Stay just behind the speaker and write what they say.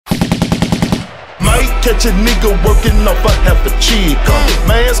Might catch a nigga working off a half a chick.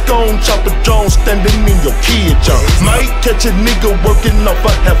 Mask on, chopper Jones standing in your kid. Might catch a nigga working off a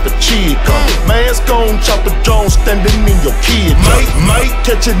half a chick. Mask on, chopper Jones standing in your kid. Might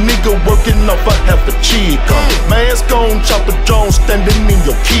catch a nigga working off a half a chick. Mask on, chopper Jones standing in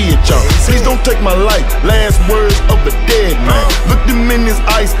your kid. Please don't take my life, last words of a dead man. Looked him in his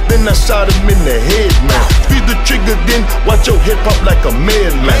eyes, then I shot him in the head, man. Squeeze the trigger, then watch your head pop like a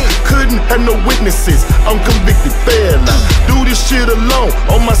madman. Couldn't have no witnesses, I'm convicted felon. Do this shit alone,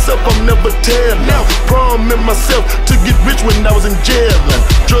 on myself I'm never telling. Promise myself to get rich when I was in jail.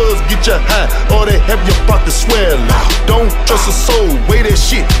 Drugs get you high, or they have your pocket swelling. Don't trust a soul, weigh that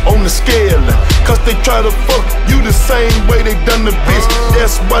shit on the scale. Cause they try to fuck you the same way they done the bitch.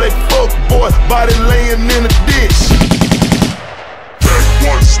 That's why they fuck, boy, body laying in a ditch. Stack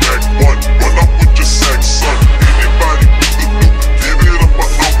one, stack one, run up with your sack, son. Anybody give it up,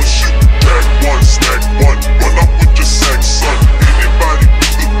 I'ma shoot. Stack one, run up with your sack, son. Anybody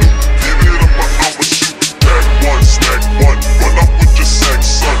give it up, I'ma shoot. Stack one, run up with your sack,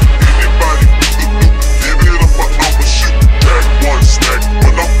 son. Anybody give it up, I'ma shoot. Stack,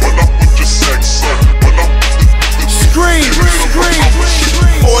 run up with your sack, son. Run up, scream.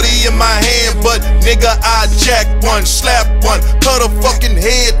 40 in my hand, but nigga, I jack one, slap one, cut a fucking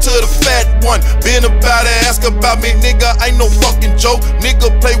head to the fat one. Been about to ask about me, nigga, ain't no fucking joke.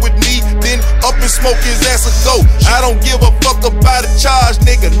 Nigga play with me, then up and smoke his ass a go. I don't give a fuck about the charge,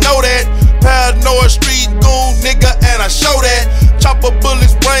 nigga, know that. Paranoid street goon, nigga, and I show that. Chopper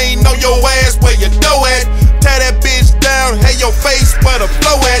bullets rain on your ass where you know at. Tear that bitch down, hey your face where the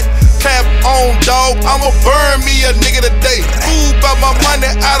flow at. Cap on, dog, I'ma burn me a nigga today. Fool by my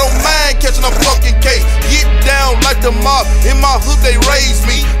money, I don't mind catching a fucking case. Get down like the mob, in my hood they raised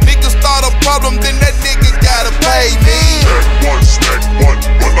me. Niggas start a problem, then that nigga gotta pay me. Stack one,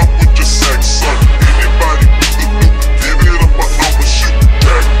 run up with your sack, son. Anybody give it up, I'ma shoot.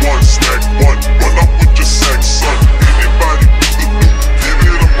 Stack one, run up with your sack, son. Anybody give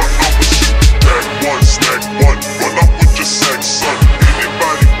it up, I'ma shoot. Stack one, run up with your sack, son.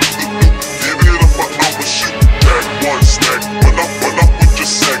 Anybody give it up, I'ma shoot. Stack, run up with your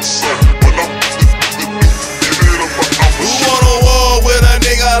sack, son. Run up, give it up, I'ma Who shoot. wanna war with a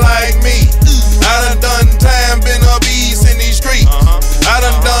nigga like me? I done time, been a beast in these streets. I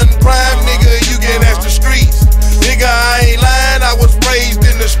done crime, nigga, you can ask the streets. Nigga, I ain't lying, I was raised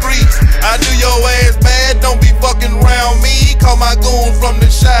in the streets. I do your ass bad, don't be fucking around me. Call my goon from the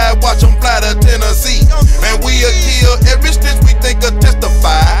shy, watch him fly to Tennessee. Man, we'll kill every stitch we think will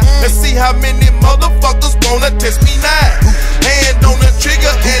testify. Let's see how many motherfuckers wanna test me now. Hand on the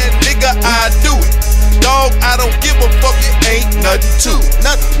trigger and nigga, I do it. Dog, I don't give a fuck, it ain't nothing to it.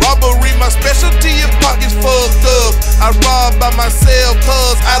 Robbery, my specialty, and pockets fucked up. I rob by myself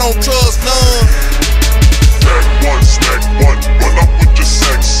cause I don't trust none. Stack one, run up with your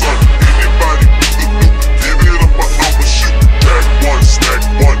sack, son. Anybody give it up, I'ma shoot. Stack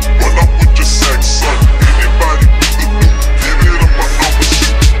one, run up with your sack, son. Anybody give it up, I'ma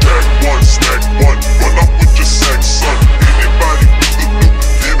shoot. Stack one, run up with your sack, son. Anybody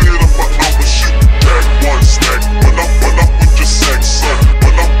give it up, I'ma shoot. Stack, run up with your sack, son.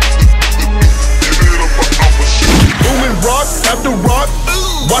 Run up, give it up, I'ma shoot. Booming rock after rock,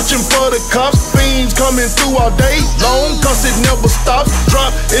 watching for the cops. Fiends coming through all day long, cause it never stops.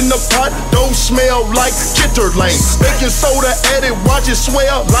 Drop in the pot, don't smell like chitterling. Baking soda added, watch it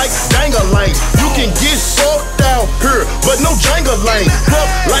swell like dang-a-lang. You can get fucked out here, but no jangling. Club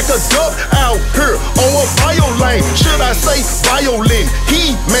like a duck out here on a violin. Should I say violin?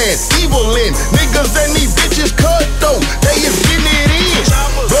 He-man, evilin. Niggas and these bitches cut though, they is getting it in.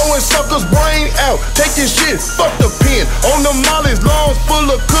 Blowing suckers brain out, taking shit, fuck the pen. On the mollies, lungs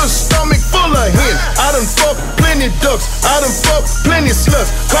full of Kush, stomach full of hen. I done fuck plenty ducks, I done fuck plenty sluts.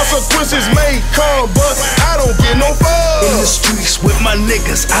 Consequences may come, but I don't get no fuck. In the streets with my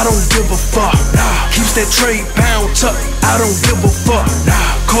niggas, I don't give a fuck. Keeps that trade pound tucked, I don't give a fuck.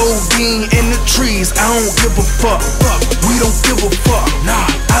 Codeine in the trees, I don't give a fuck. We don't give a fuck,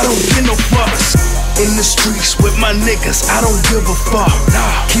 I don't get no fucks. In the streets with my niggas, I don't give a fuck.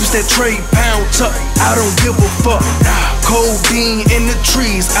 Keeps that trade pound tucked, I don't give a fuck. Codeine in the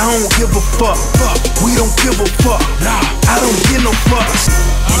trees, I don't give a fuck. We don't give a fuck, I don't get no fucks.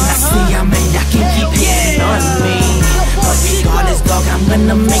 And I see how many y'all can keep hitting on me, but regardless, dog, I'm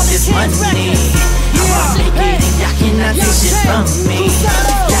gonna make this money. I'm lick it and y'all cannot take shit from me.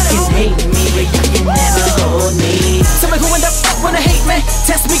 Y'all can hate me, but y'all can never hold me. Somebody who in the fuck wanna hate me,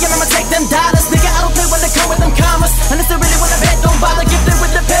 test me and I'ma take them dollars. Nigga, I don't play when they come with them commas. And if they really wanna bet, don't bother. Gifted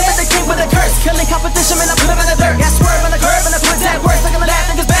with the pen, but they came with a curse. Killing competition, man, I put them in the dirt. Got swerve on the curb and I put that worse. Like I'm a laugh,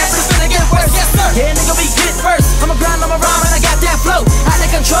 niggas bad, but it's gonna get worse. Yes, sir. Yeah,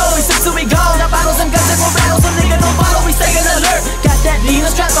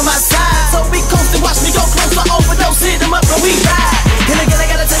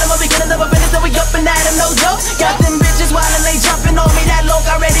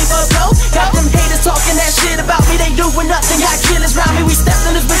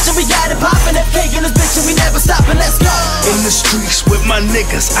 my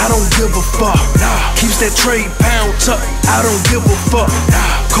niggas, I don't give a fuck. Keeps that trade pound tucked, I don't give a fuck.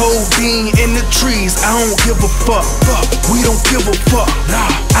 Codeine in the trees, I don't give a fuck. We don't give a fuck,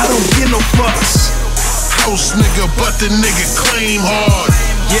 I don't give no fucks. House nigga, but the nigga claim hard.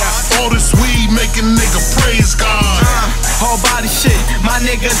 Yeah, all this weed make a nigga praise God. Whole body shit, my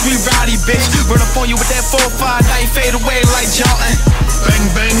niggas be rowdy, bitch. Run up on you with that 4-5, now you fade away like Jordan. Bang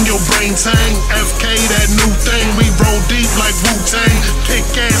bang, your brain tang. FK, that new thing. We roll deep like Wu-Tang. Kick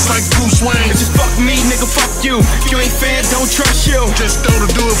ass like Bruce Wayne. Just fuck me, nigga, fuck you. If you ain't fair, don't trust you. Just know to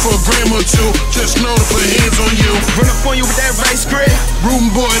do it for a gram or two. Just know to put hands on you. Run up on you with that rice grip. Room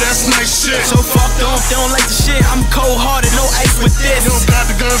boy, that's nice shit. So fucked off, they don't like the shit. I'm cold-hearted, no ice with this. You don't got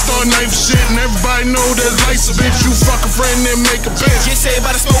the gun, start knife shit, and everybody know that life's a bitch. You fuck a friend and make a bitch. Get saved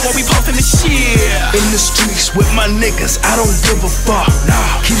by the smoke while we puffin' the shit. In the streets with my niggas, I don't give a fuck.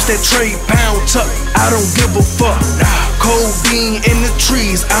 Keeps that trade pound tucked, I don't give a fuck. Codeine in the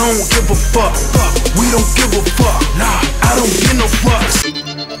trees, I don't give a fuck. We don't give a fuck, I don't give no fucks.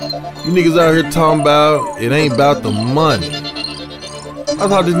 You niggas out here talking about it ain't about the money. I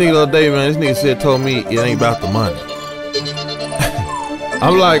talked to this nigga the other day, man. This nigga told me it ain't about the money.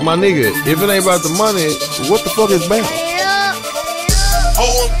 I'm like, my nigga, if it ain't about the money, what the fuck is bad? Ho,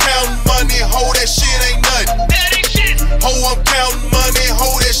 I'm counting money, ho, that shit ain't nothing. That ain't shit. Ho, I'm counting money, ho,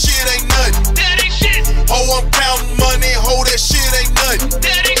 that shit ain't nothing. That ain't shit. Ho, I'm counting money, ho, that shit ain't nothing.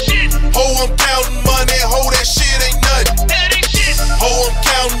 That ain't shit. Ho, I'm counting money, ho, that shit ain't nothing. That ain't shit. Ho, I'm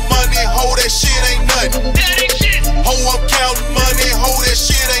counting money, ho, that shit ain't nothing. That ain't shit. Ho, I'm counting money, ho, that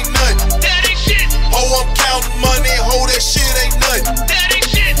shit ain't nothing. That ain't shit. Ho, I'm counting money, ho, that shit ain't nothing. That ain't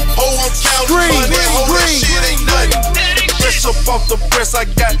shit. Ho, I'm counting money, ho, that shit ain't nothing. Fresh up off the press, I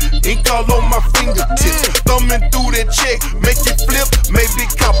got ink all on my fingertips. Thumbing through that check, make it flip, maybe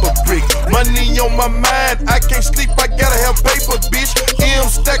copper brick. Money on my mind, I can't sleep, I gotta have paper, bitch. M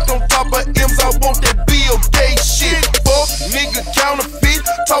stacked on top of M's, I want that Bill Gates shit. Fuck, nigga counterfeit,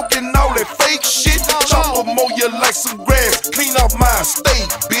 talking all that fake shit. Chopper mow you like some grass, clean off my estate,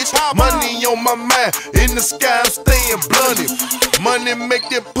 bitch. Money on my mind, in the sky I'm staying blunted. Money make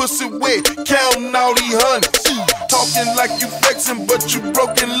that pussy wet, counting all these hundreds. Talking like you flexing, but you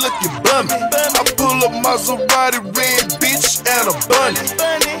broken looking bummy. I pull a Maserati red bitch and a bunny.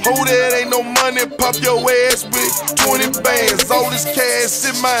 Hold that ain't no money, pop your ass with 20 bands. All this cash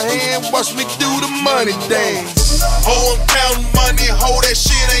in my hand, watch me do the money dance. Ho, I'm counting money, ho, that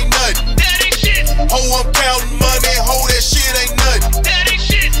shit ain't nothing. That ain't shit. Ho, I'm counting money, ho, that shit ain't nothing. That ain't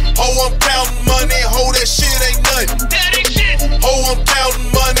shit. Ho, I'm counting money, ho, that shit ain't nothing. That ain't shit. Ho, I'm counting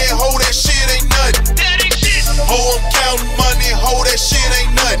money, ho, that shit ain't nothing. That ain't shit. Ho, I'm counting money, ho, that shit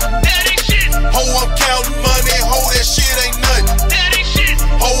ain't nothing. That ain't shit. Ho, I'm counting money, ho, that shit ain't nothing. That ain't shit.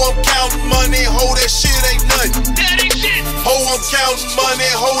 Ho, I'm counting money, ho, that shit ain't nothing. That ain't shit. Ho, I'm counting money,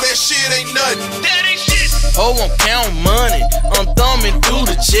 ho, that shit ain't nothing. That ain't shit. Ho, I'm counting money, I'm thumbing through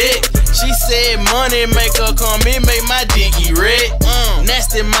the check. She said money make her come in, make my diggy red.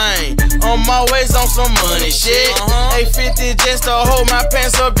 Nasty man, I'm always on some money shit. 850 just to hold my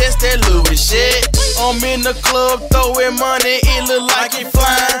pants up, that's that Louis shit. I'm in the club throwing money, it look like it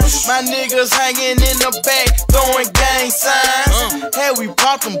flying. My niggas hanging in the back, throwing gang signs. Hey, we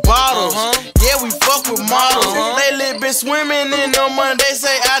pop them bottles, yeah, we fuck with models. Lately been swimming in the money, they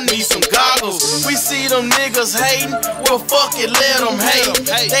say I need some goggles. We see them niggas hating, well fuck it, let them hate.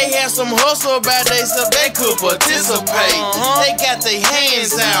 They have some hustle about they stuff, they could participate. They got their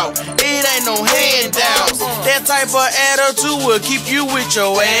hands out, it ain't no handouts. That type of attitude will keep you with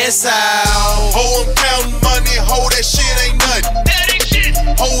your ass out. Ho, I'm counting money, ho, that shit ain't nothing. That ain't shit.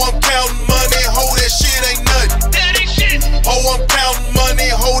 Ho, I'm counting money, ho, that shit ain't nothing. That ain't shit. Ho, I'm counting money,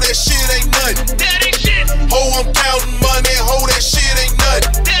 ho, that shit ain't nothing. That ain't shit. Ho, I'm counting money, ho, that shit ain't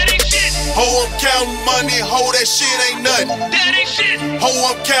nothing. That ain't shit. Ho, I'm counting money, ho, that shit ain't nothing. That ain't shit. Ho,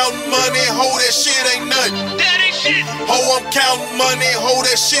 I'm counting money, ho, that shit ain't nothing. That ain't shit. Ho, I'm counting money, ho,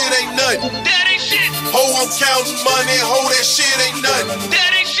 that shit ain't nothing. That ain't shit. Ho, I'm counting money, ho, that shit ain't nothing.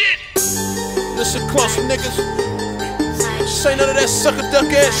 That ain't shit. Listen close, niggas. This ain't none of that sucker duck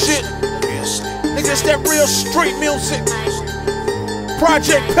ass shit. Niggas, it's that real street music.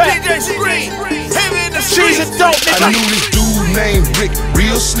 Project Pack. She's a dope nigga. I knew this dude named Rick,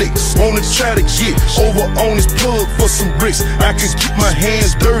 real slick. Wanna try to get over on his plug for some bricks. I could get my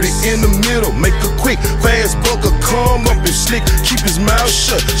hands dirty in the middle, make a quick, fast bucker, come up and slick, keep his mouth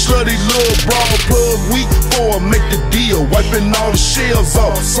shut. Slutty little broad plug weak for make the deal, wiping all the shells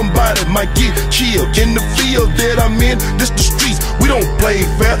off. Somebody might get killed in the field that I'm in. This the streets, we don't play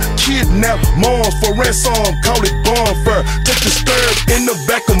fair. Kidnap moms for ransom, call it bonfire. Take the stirrup in the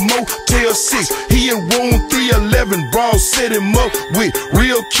back of Motel 6. He and room 311, bro, set him up with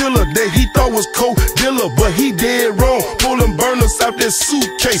real killer that he thought was cold dealer, but he dead wrong. Pulling burners out that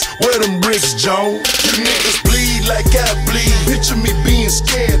suitcase, where them bricks, Jones? You niggas bleed like I bleed. Picture me being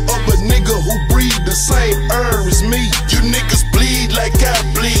scared of a nigga who breathe the same air as me. You niggas bleed like I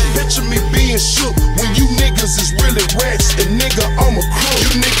bleed. Picture me being shook when you niggas is really rats, and nigga, I'm a crook.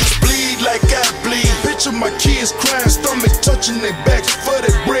 You niggas bleed like I bleed. Picture my kids crying, stomach touching their backs for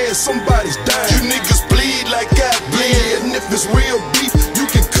that bread, somebody's dying. You niggas bleed like I bleed, and if it's real beef, you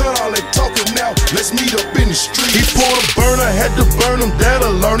can cut all that talking now. Let's meet up in the street. He pulled a burner, had to burn him,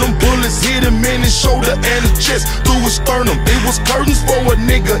 that'll learn him. Bullets hit him in his shoulder and his chest, through his sternum. It was curtains for a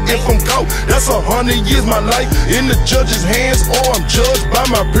nigga if I'm caught. That's 100 years my life in the judge's hands, or I'm judged by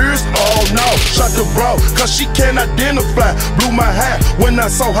my peers. Oh no, shot the bra, cause she can't identify. Blew my high when I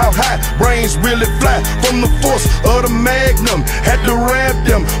saw how high brains really fly. From the force of the magnum, had to wrap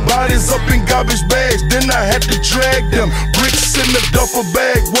them bodies up in garbage bags, then I had to drag them. Bricks in the duffel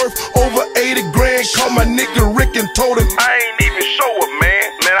bag worth over 80 grand. Called my nigga Rick and told him I ain't even show up, man.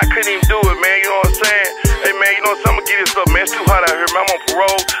 Man, I couldn't even do it, man, you know what I'm saying? Hey man, you know what, I'm gonna get this up, man. It's too hot out here, man. I'm on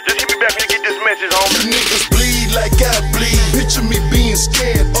parole. Just hit me back when you get this message, homie. You niggas bleed like I bleed. Picture me being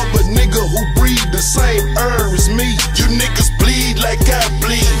scared of a nigga who breathe the same air as me. You niggas bleed like I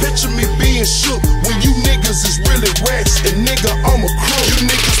bleed. Picture me being shook when you niggas is really rats, and nigga, I'm a crook. You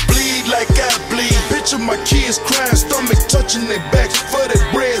niggas bleed like I bleed. Picture my kids crying, stomach touching their backs for that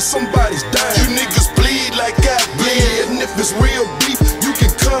bread, somebody's dying. You niggas bleed like I bleed, and if it's real beef, you can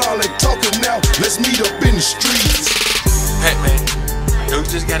cut all that talking now. Let's meet up in the streets. Hey man, yo, you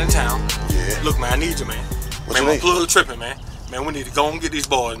just got in town. Yeah. Look man, I need you, man. What man, you we're need? plug tripping, man. Man, we need to go and get these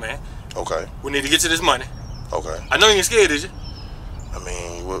boys, man. Okay. We need to get to this money. Okay. I know you ain't scared, is you? I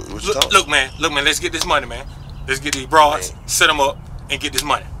mean, what you talking? Look man, let's get this money, man. Let's get these broads, set them up, and get this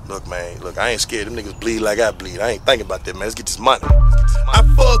money. Look, man, look, I ain't scared. Them niggas bleed like I bleed. I ain't thinking about that, man. Let's get this money. I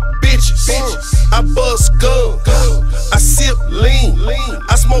fuck bitches, I bust guns, I sip lean,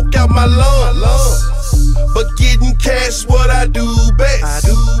 I smoke out my lungs. But getting cash what I do best.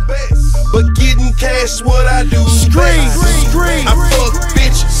 But getting cash what I do best. I fuck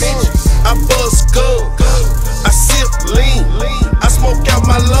bitches, I bust guns, I sip lean, I smoke out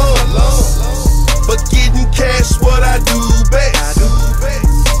my lungs. But getting cash what I do best.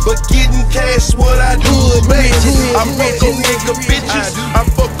 But getting cash what I do best. I fuck on nigga bitches, I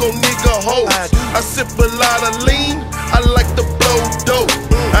fuck on nigga hoes. I sip a lot of lean, I like to blow dope.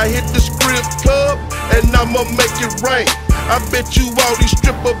 I hit the strip club and I'ma make it rain. I bet you all these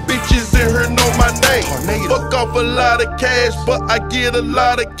stripper bitches in here know my name. Fuck off a lot of cash, but I get a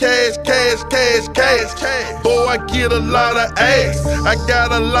lot of cash. Boy, I get a lot of ass. I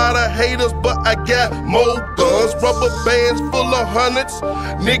got a lot of haters, but I got more guns. Rubber bands full of hundreds,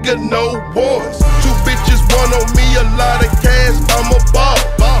 nigga, no ones. Two bitches, one on me, a lot of cash, I'm a ball.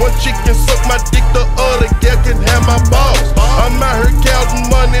 One chick can suck my dick, the other girl can have my balls. I'm out here counting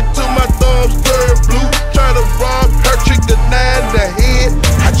money till my thumbs turn blue. Try to rob her, trick the 9 in the head,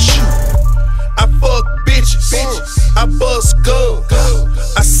 I shoot. I fuck bitches, I bust guns,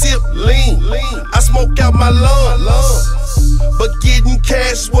 I sip lean, I smoke out my lungs. But getting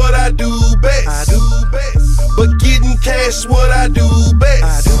cash what I do best. But getting cash what I do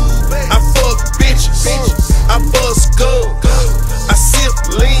best. I fuck bitches, I bust guns, I sip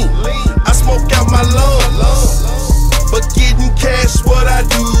lean, I smoke out my lungs. But getting cash what I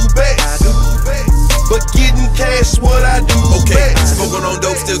do best. But getting cash what I do best. Smoking on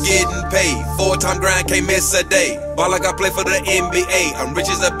dope, still getting paid. 4-time grind, can't miss a day. Ball like I play for the NBA. I'm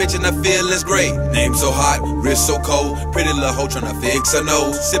rich as a bitch and I feel it's great. Name so hot, wrist so cold. Pretty little hoe tryna fix her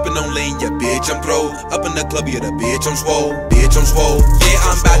nose. Sipping on lean, yeah bitch I'm pro. Up in the club, yeah the bitch I'm swole. Yeah,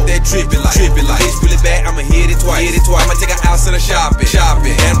 I'm about that trippin' like. Bitch really bad, I'ma hit it twice. I'ma take her out to the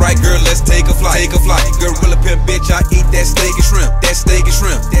shopping. And right girl, let's take a flight. Girl, really pimp bitch, I eat that steak and shrimp. Get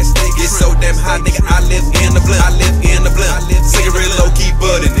so damn hot, nigga, I live in the blimp. Cigarette low, keep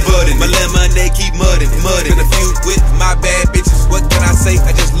budding it. My lemonade keep mudding it. Been a few with my bad bitches. What can I say?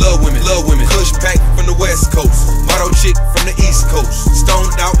 I just love women. Kush pack from the West Coast. Motto chick from the East Coast.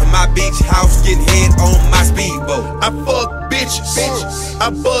 Stoned out in my beach house, getting head on my speedboat. I fuck bitches, I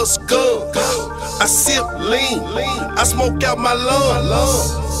bust guns, I sip lean, I smoke out my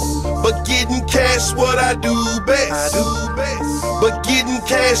lungs. But getting cash what I do best. But getting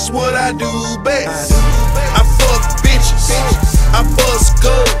cash what I do best. I fuck bitches, I bust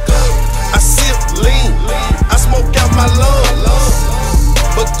guns, I sip lean, I smoke out my lungs.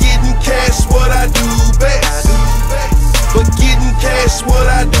 But getting cash what I do best. But getting cash what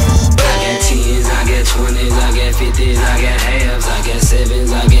I do best. I got 10s, I got 20s, I got 50s, I got halves, I got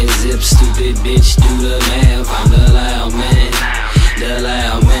 7s, I got zips. Stupid bitch, do the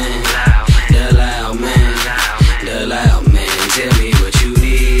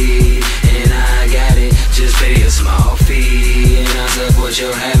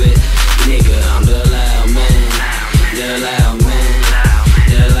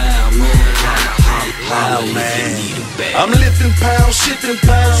pounds, shit them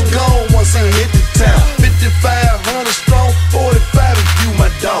pounds gone once I hit the town. 5,500 strong, 45 if you my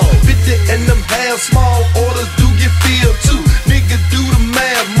dog. 50 and them half small orders do get filled too. Nigga do the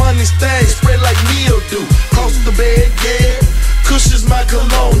math, money stash spread like mildew. Cross the bed, yeah. Kush is my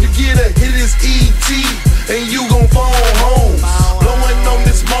cologne. You get a hit is ET, and you gon' phone home. Blowing on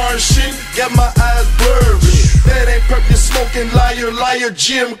this Mars shit, got my eyes blurry. That ain't purple smoking liar, liar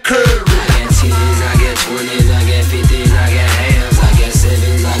Jim Curry. I got 10s, I got 20s, I got 50s, I got halves, I got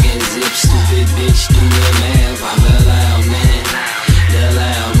 7s, I got zips. Stupid bitch, do the math. I'm the loud man, the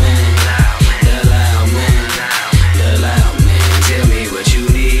loud man, the loud man, the loud man. Tell me what you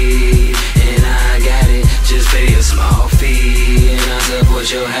need, and I got it. Just pay a small fee, and I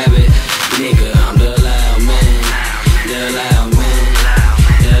support your habit. Nigga, I'm the loud man, the loud man,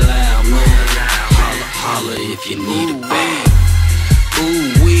 the loud man. Holla if you need a bag.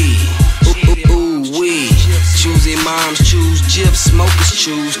 Ooh wee, ooh wee. Choosing moms choose Jip, smokers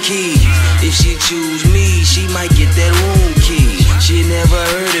choose key. If she choose me, she might get that room key. She never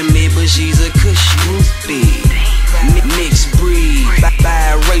heard of me, but she's a Kush groupie. Mixed breed,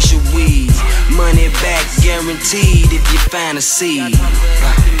 biracial weed. Money back guaranteed if you find a seed.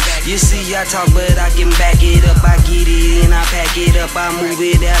 You see, I talk, but I can back it up. I get it and I pack it up. I move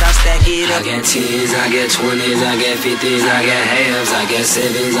it out, I stack it up. I got 10s, I got 20s, I got 50s, I got halves, I got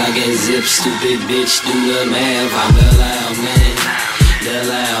 7s, I got zips. Stupid bitch, do the math. I'm the loud man, the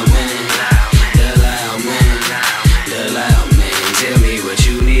loud man, the loud man, the loud man. Tell me what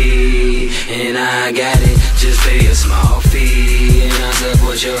you need, and I got it. Just pay a small fee, and I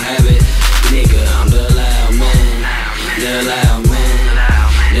support your habit. Nigga, I'm the loud man, the loud man,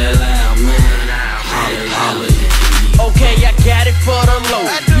 the loud man. Holla, holla. Okay, I got it for the low.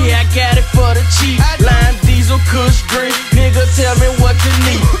 Yeah, I got it for the cheap. Lime, diesel, Kush, green. Nigga, tell me what you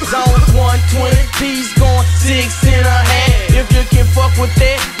need. Zone 120, P's going 6 and a half. If you can fuck with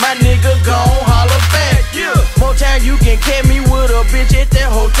that, my nigga gon' holler back. Yeah. More time you can catch me with a bitch at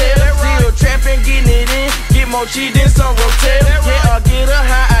that hotel. Still trapping, getting it in. Get more cheese than some rotel. Yeah, I get her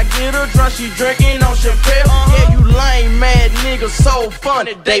high, I get her drunk. She drinking on Chappelle. Yeah, you lame, mad nigga, so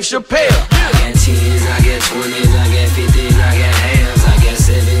funny, Dave Chappelle. I got 10s, I got 20s, I got 50s, I got halves, I got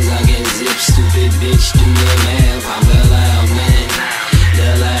 7s, I got zips. Stupid bitch, do the math. I'm the loud man, the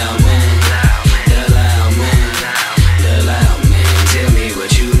loud man, the loud man, the loud man. Tell me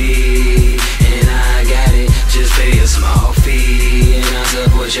what you need, and I got it. Just pay a small fee, and I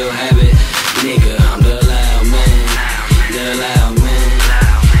support your habit. Nigga, I'm the loud man, the loud man,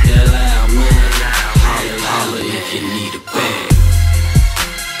 the loud man. Holla, holla if you need a bag.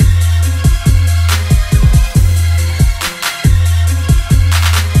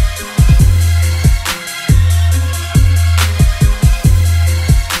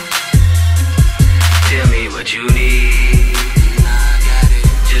 Tell me what you need, I got it.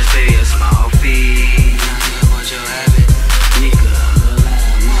 Just pay a small fee, I support your habit. Nigga, I'm the loud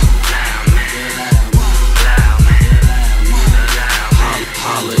man, loud man, loud man, loud man, loud man.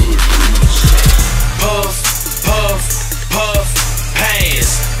 Holla if you need a bag. Puff, puff, puff, pass.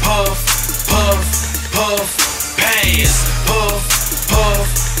 Puff, puff, puff, pass. Puff, puff,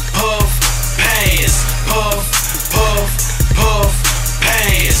 puff, pass. Puff, puff, puff,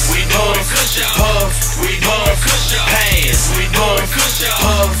 pass. We doing Kush, puff. We doing Kush, pass. We doing Kush,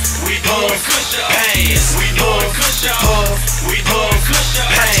 puff. We doing Kush, pass. We doing Kush, puff. We doing Kush,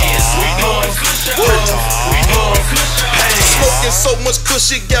 pass. We doing Kush, puff. We doing Kush, pass. Smoking so much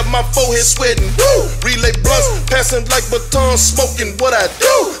Kush, it got my forehead sweating. Woo! Relay blunts, passing like batons, smoking what I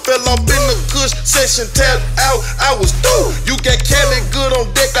do. Fell off in the Kush session, tapped out, I was through. You got Cali good on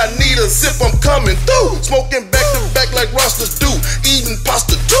deck, I need a zip, I'm coming through. Smoking back to back like rosters do, eating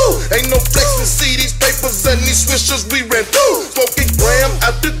pasta too. Ain't no flexing, see these papers and these swishers we ran through. Smoking gram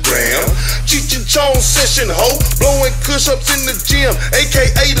after gram, Cheech and Chong session, ho. Blowing Kush ups in the gym,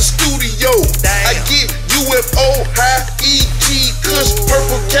 aka the studio. I get UFO, high ET, Kush,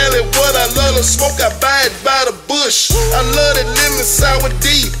 purple Cali, what I love to smoke, I buy it by the bush. I love that lemon sour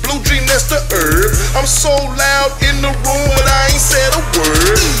D, blue dream, that's the herb. I'm so loud in the room, but I ain't said a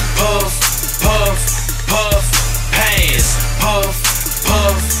word. Puff, puff, puff, pass. Puff,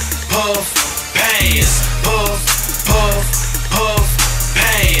 puff, puff, pass. Puff, puff, puff,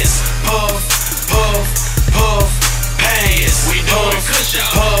 pass. Puff, puff, puff, pass. We doing Kush,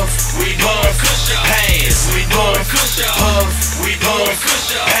 puff. We doing Kush, pass. We doing Kush, puff. We doing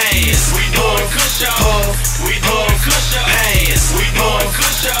Kush, pass. We doing Kush, puff. We doing Kush, pass. We doing doing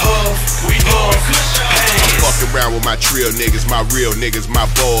Kush up. Puff, we doing Kush up. I'm fucking around with my trill niggas, my real niggas, my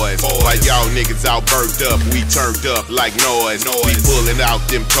boys. While y'all niggas out burnt up, we turned up like noise. We pulling out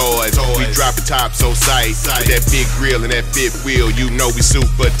them toys. We dropping tops on sight. With that big grill and that fifth wheel, you know we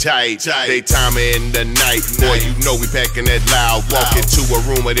super tight. Daytime in the night, boy, you know we packing that loud. Walk into a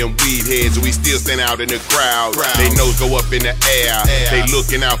room of them weed heads, we still stand out in the crowd. They nose go up in the air, they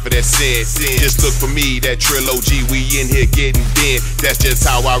looking out for that scent. Just look for me, that Trill OG, we in here getting bent. That's just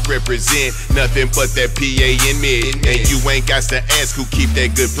how I represent, nothing but that PA in me. And you ain't got to ask who keep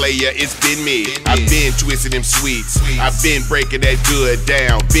that good player, it's been me. I've been twisting them sweets, I've been breaking that good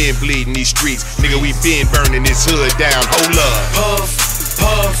down, been bleeding these streets, nigga, we been burning this hood down. Hold up. Puff,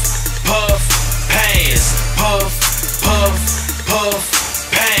 puff, puff, pass. Puff, puff, puff,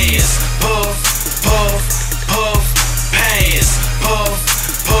 pass. Puff, puff, puff, pass. Puff,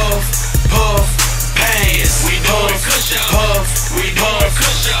 puff, puff, pass. We doing Kush up. Puff, we doing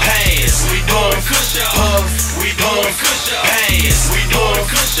Kush up. Pass. We doing Kush up. Puff, we doing Kush up. Pass. We doing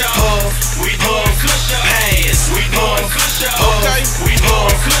Kush up. Puff, we doing Kush up. Pass. We doing Kush up. Okay. We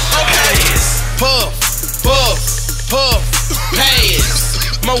doing Kush up. Pass. Puff, puff, puff, pass.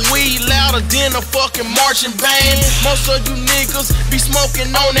 My weed louder than a fucking marching band. Most of you niggas be smoking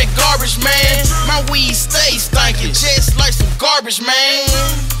on that garbage, man. My weed stay stinking just like some garbage, man.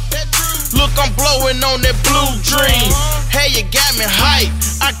 Look, I'm blowing on that blue dream. Hey, you got me hype,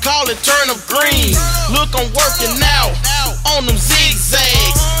 I call it turnip green. Look, I'm working out on them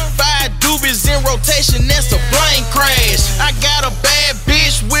zigzags. 5 doobies in rotation, that's a plane crash. I got a bad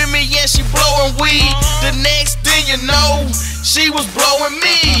bitch with me and she blowing weed. The next thing you know, she was blowing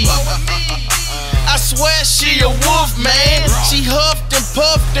me. I swear she a wolf, man. She huffed and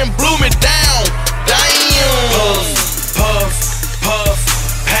puffed and blew me down. Damn. Puff, puff, puff,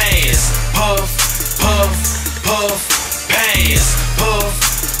 pass. Puff, puff, puff, pass. Puff,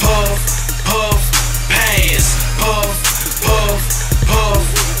 puff, puff, pass. Puff, puff, puff,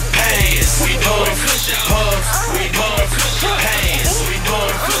 pass. We doing Kush up. Puff, we doing Kush up. Pass. We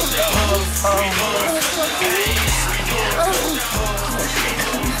doing Kush up. Puff, we doing Kush up.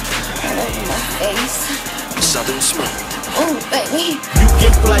 Southern Smoke. Oh, baby. You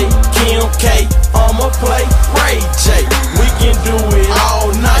can play Kim K, I'ma play Ray J. We can do it all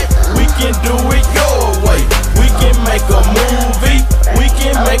night, we can do it your way. We can make a movie, we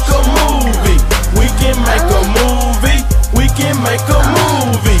can make a movie. We can make a movie, we can make a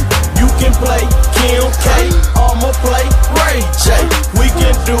movie. You can play Kim K, I'ma play Ray J. We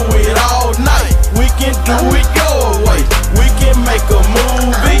can do it all night, we can do it your way. We can make a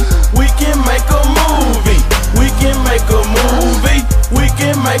movie, we can make a movie. We can make a movie, we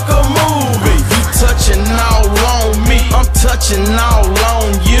can make a movie. You touching all on me, I'm touching all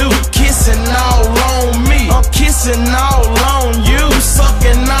on you. You kissing all on me, I'm kissing all on you. You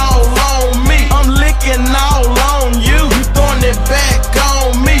sucking all on me, I'm licking all on you. You throwing it back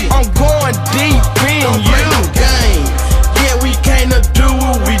on me, I'm going deep in you. Game, yeah, we can't do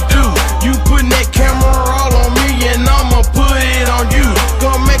what we do. You putting that camera all on me and I'ma put it on you.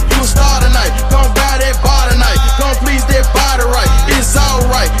 Gonna make you a star tonight, gonna buy that bar tonight, gonna please that body right. It's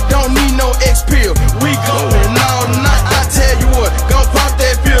alright, don't need no X pill. We going all night. I tell you what, gonna pop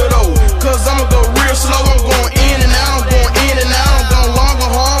that pill though, cause I'ma go real slow. I'm going in and out, I'm going in and out, I'm going long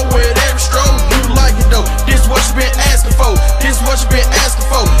and hard with every stroke. You like it though, this what you been asking for, this what you been asking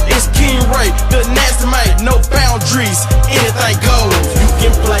for. It's King Ray, the nasty man, no boundaries, anything goes. You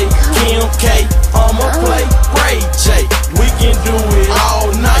can play Kim K, I'ma play Ray J. We can do it all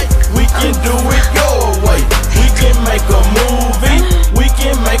night, we can do it your way. We can make a movie, we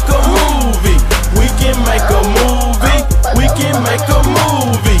can make a movie. We can make a movie, we can make a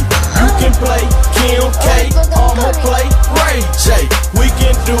movie. You can play Kim K, I'ma play Ray J. We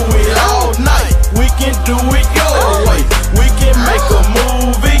can do it all night, we can do it your way. We can make a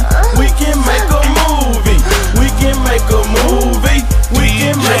movie, we can make a movie. We can make a movie, we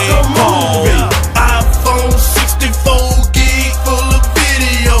can make a movie. iPhone 64 gig full of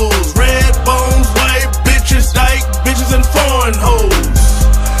videos. Red bones, white bitches, dyke bitches and foreign hoes.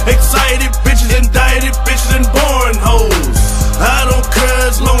 Excited bitches, indicted bitches and born hoes. I don't care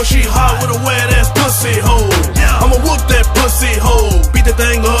as long as she hot with a wet ass pussy hole. I'ma whoop that pussy hole, beat the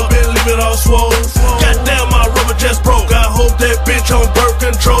thing up and leave it all swole. Goddamn, my rubber just broke. I hope that bitch on birth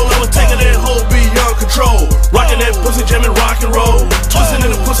control. I'ma take that hoe beyond control. Rockin' that pussy, jamming rock and roll. Twisting in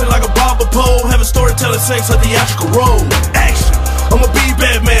the pussy like a barber pole. Having storytelling sex, a theatrical role. Action, I'ma be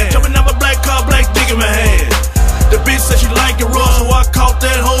Batman. Jumping out my black car, black dick in my hand. The bitch said she like it raw, so I caught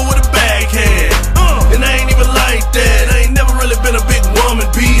that hoe with a backhand. And I ain't even like that, I ain't never really been a big woman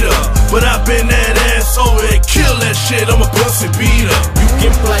beater, but I been that ass over and kill that shit, I'm a pussy bust it, beat up. You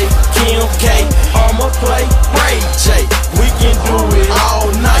can play Kim K, I'ma play Ray J. We can do it all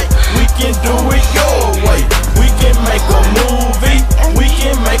night, we can do it your way. We can make a movie, we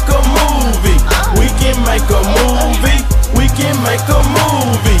can make a movie. We can make a movie, we can make a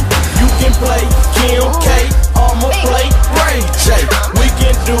movie. You can play Kim K, I'ma play Ray J. We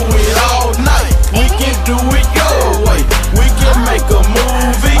can do it all night, we can do it your way. We can make a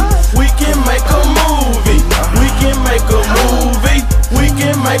movie, we can make a movie. We can make a movie, we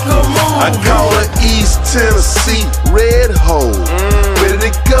can make a movie. I call her East Tennessee Red Hole. Ready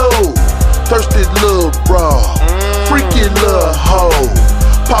to go, thirsty little bra, freaky little hoe.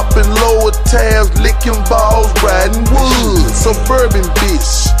 Popping lower tabs, licking balls, riding wood. Suburban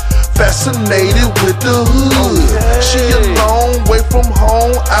bitch, fascinated with the hood. She a long way from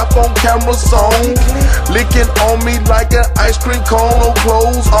home, iPhone cameras on, licking on me like an ice cream cone, no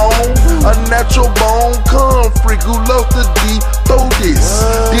clothes on. A natural bone conflict who loves to throw this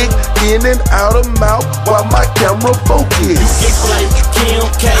dick in and out of mouth while my camera focus. You can play Kim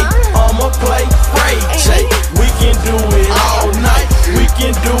K, I'ma play Ray J. We can do it all night, we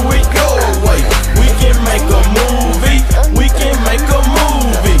can do it your way. We can make a movie, we can make a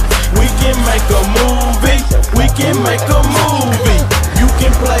movie. We can make a movie, we can make a movie. You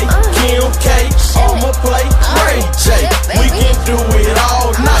can play Kim K, I'ma play Ray J. We can do it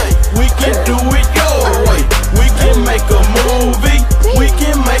all night, we can do it your way. We can make a movie, we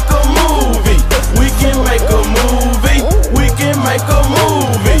can make a movie. We can make a movie, we can make a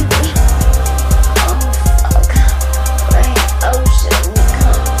movie.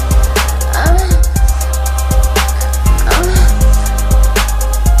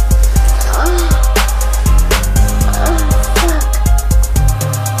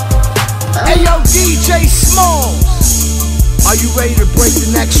 DJ Small, are you ready to break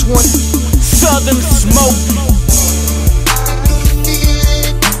the next one? Southern Smoke.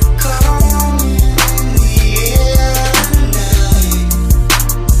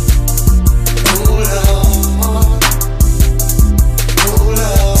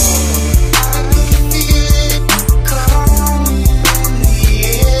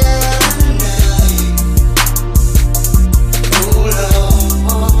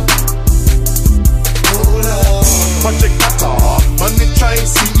 Money train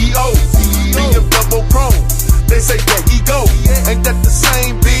CEO, BMW chrome,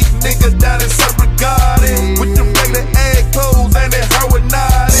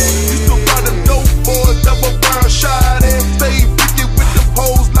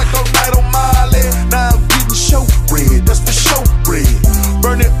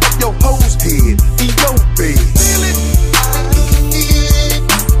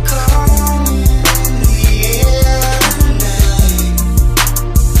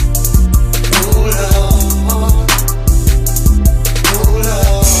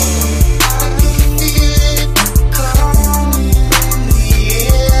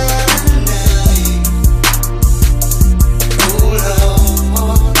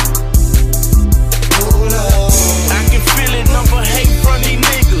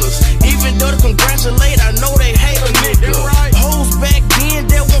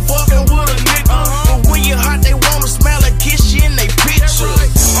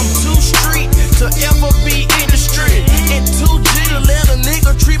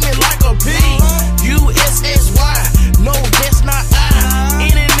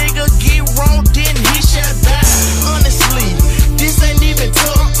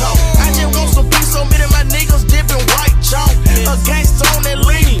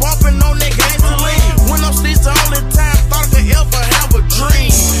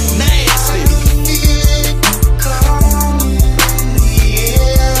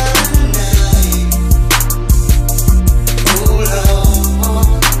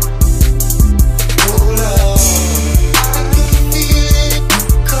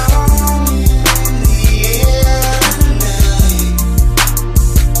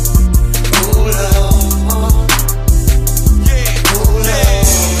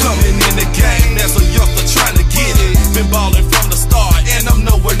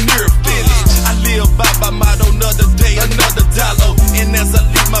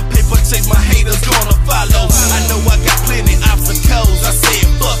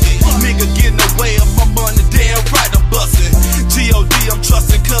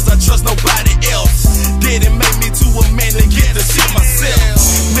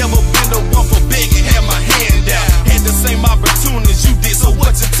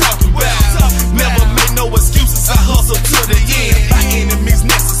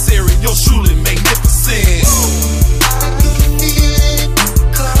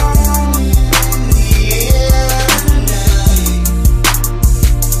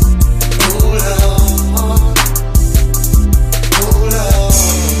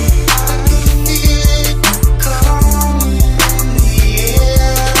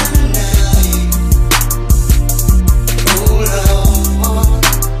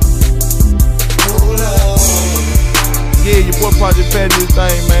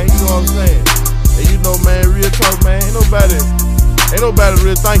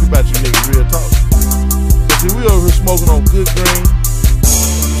 really think about you niggas, real talk. But see, we over here smoking on good green,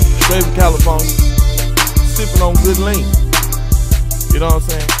 straight from California, sipping on good lean. You know what I'm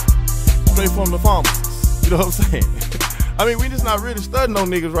saying? Straight from the pharmacist. You know what I'm saying? I mean, we just not really studying on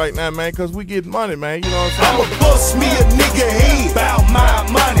niggas right now, man, cause we get money, man. You know what I'm saying? I'ma bust me a nigga head about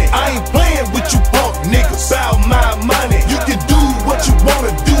my money. I ain't playing with you punk niggas about my money. You can do what you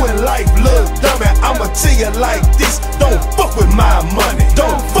wanna do in life, little dummy. I'ma tell you like this: don't fuck with my money.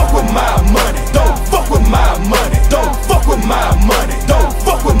 Don't fuck with my money. Don't fuck with my money. Don't fuck with my money. Don't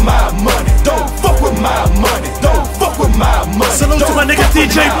fuck with my money. Don't fuck with my money. Don't fuck with my money. Salute to my nigga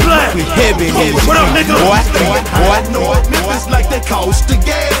DJ Black. We heavy. What up, nigga? What? Memphis like they cost the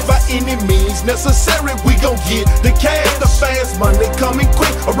gas by any means necessary. We gon' get the cash, the fast money coming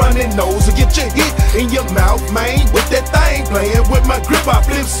quick around their nose and get your hit in your mouth, man. With that thing playing with my grip, I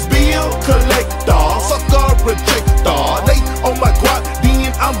flip spill collector, sucker rejector. They on my quad,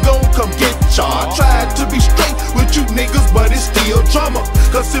 then I'm gon' come get charged. Tried to be straight with you niggas, but it's still drama.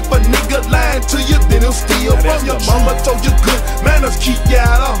 Cause if a nigga lying to you, then he'll steal from your mama. Told you good manners keep you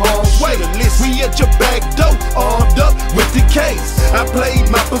out of harm's way. We at your back door, armed up with the case. I played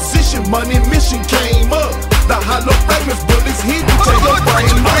my position, money mission came up. The hollow fragments, bullets hit you till your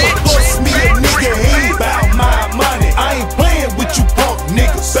brain up. Bust me a nigga head about my money. I ain't playing with you punk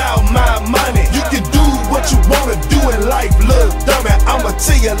niggas about my money. You can do what you wanna do in life, little dummy. I'ma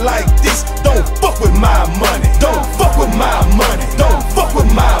tell you like this: don't fuck with my money. Don't fuck with my money. Don't fuck with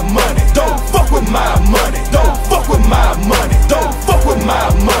my money. Don't fuck with my money. Don't fuck with my money. Don't fuck with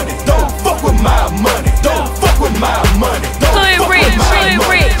my money. Don't fuck with my money. Don't fuck with my money. Don't fuck with my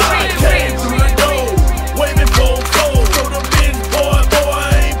money. I came through the door, waving for gold. So the bitch boy, I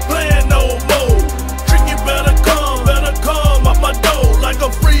ain't playing no more. Tricky better come out my door like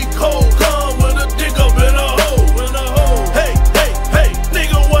a free cold. Come with a dick up in a hole, Hey,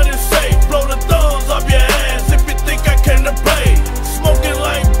 nigga, what it say? Blow the thumbs off your ass if you think I came to play. Smoking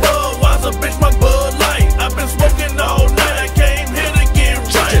like Budweiser, bitch, my Bud Light. I've been smoking all night, I came here to get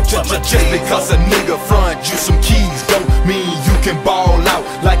right. Just because a nigga front you some keys don't mean you can ball out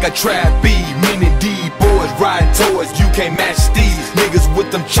like a trap B. Meaning D-boys riding toys, you can't match these niggas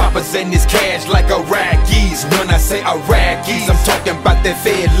with them choppers and this cash like Iraqis. When I say Iraqis, I'm talking about that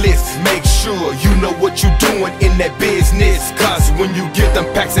Fed list. Make sure you know what you doing in that business, cause when you get them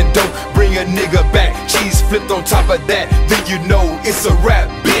packs and don't bring a nigga back, cheese flipped on top of that, then you know it's a rap,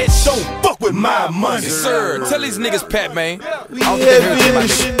 bitch. Don't fuck with my money. Yes, sir. Tell these niggas Pat, man. We heavy in the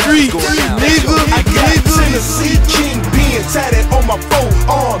street, nigga. I got Tennessee King being tatted on my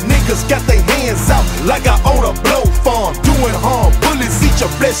forearm. Niggas got their hands out like I own a blow farm. Doing harm, bullets eat your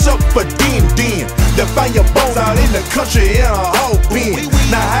flesh up for din. They find your bones out in the country in a whole bin.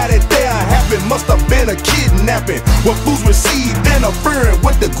 Now how did that happen? Must have been a kidnapping. What fools received interfering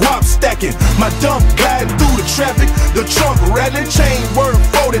with the guap stacking. My dump gliding through the traffic, the trunk rattling, chain word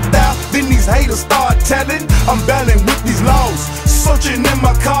 40,000. Then these haters start telling I'm battling with these laws. Searching in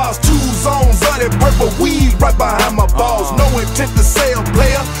my cars, 2 zones of that purple weed right behind my balls. No intent to sell,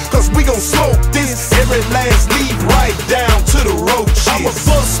 player, cause we gon' smoke this. Every last lead right down to the roaches. I'ma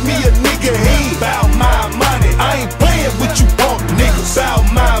bust me a nigga head about my money. I ain't playing with you punk niggas about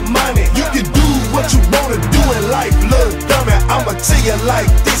my money. You can do what you wanna do in life, little dummy. I'ma tell you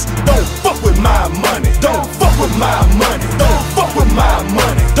like this: don't fuck with my money. Don't fuck with my money. Don't fuck with my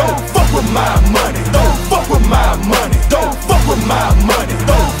money. Don't fuck with my money. Don't fuck with my money. Don't fuck with my money.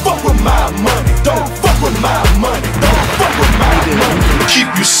 Don't fuck with my money. Don't fuck with my money. Don't fuck with my money. Keep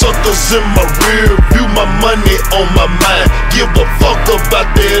you suckers in my rear view, my money on my mind. Give a fuck about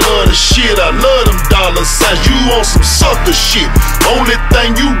that other shit. I love them dollar signs. You on some sucker shit. Only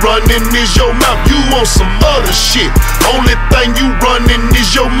thing you running is your mouth. You on some other shit. Only thing you running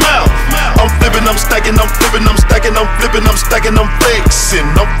is your mouth. I'm flipping, I'm stacking, I'm flipping, I'm stacking, I'm flipping, I'm stacking, I'm flexing.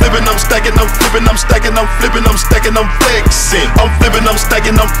 I'm flipping, I'm stacking, I'm flipping, I'm stacking, I'm flipping, I'm stacking, I'm flexing. I'm flipping, I'm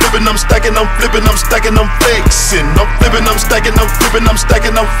stacking, I'm flipping, I'm stacking, I'm flipping, I'm stacking, I'm flexing. I'm flipping, I'm stacking, I'm flipping, I'm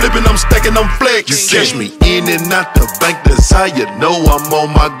stacking, I'm flipping, I'm stacking, I'm flexing. You catch me in and out the bank, that's how you know I'm on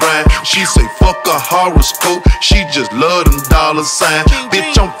my grind. She say fuck a horoscope, she just love them dollar signs.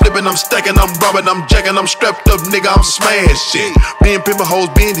 Bitch, I'm flipping, I'm stacking, I'm robbing, I'm jacking, I'm strapped up, nigga, I'm smashing. Being pimpin' hoes,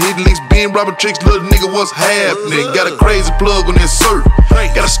 being hitting links, being robbing tricks, little nigga, what's happening? Got a crazy plug on that surf,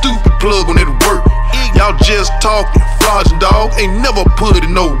 got a stupid plug on that work. Y'all just talking, flogging, dog, ain't never put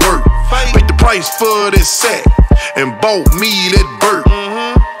in no work. Paid the price for that sack and bought me that Burt.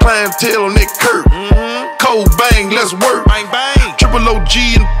 Clientele on that Kurt. Cold bang, let's work. Triple OG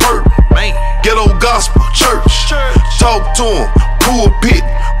and perk. Ghetto gospel church. talk to him, pulpit.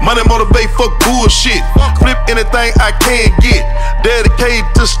 Money motivate, fuck bullshit. Flip anything I can get. Dedicated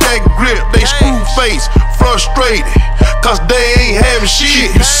to stack grip. They screw face, frustrated, cause they ain't having shit.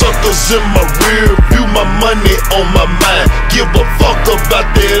 You suckers in my rear view, my money on my mind. Give a fuck about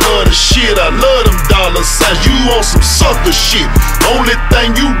that other shit. I love them dollar signs. You want some sucker shit. Only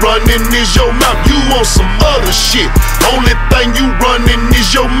thing you running is your mouth. You want some other shit. Only thing you running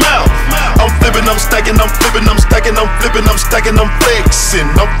is your mouth. I'm flipping, I'm stacking, I'm flipping, I'm stacking, I'm flipping, I'm stacking, I'm flexing.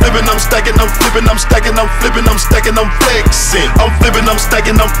 I'm flipping, I'm stacking, I'm flipping, I'm stacking, I'm flipping, I'm stacking, I'm flexing. I'm flipping, I'm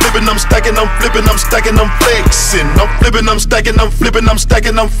stacking, I'm flipping, I'm stacking, I'm flipping, I'm stacking, I'm flexing. I'm flipping, I'm stacking, I'm flipping, I'm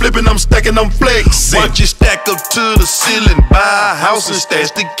stacking, I'm flipping, I'm stacking, I'm flexing. Once you stack up to the ceiling, buy a house and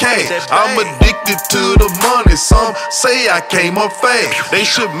stash the cash. I'm addicted to the money. Some say I came up fast. They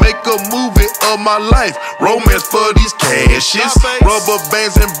should make a movie of my life. Romance for these cashes. Rubber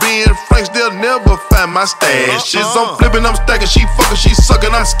bands and being franks, they'll never find my stashes. I'm flipping, I'm stacking, she fucking, she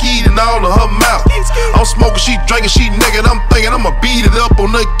sucking, I'm skeeting all of her mouth. I'm smoking, she drinking, she naked, I'm thinking I'ma beat it up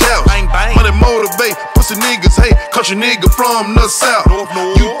on the couch. Money motivate, pussy niggas, hey, country nigga from the south.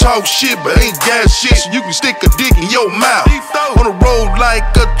 You talk shit but ain't got shit, so you can stick a dick in your mouth. On the road like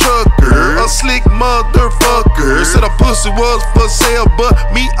a trucker, a slick motherfucker. Said a pussy was for sale, but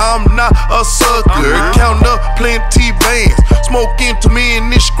me, I'm not a sucker. Count up plenty bands, smoking to me in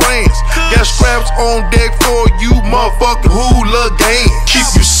this grams. Got scraps on deck for you motherfucking hooligans. Keep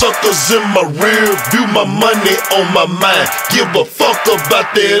you suckers in my rear view, my money on my mind. Give a fuck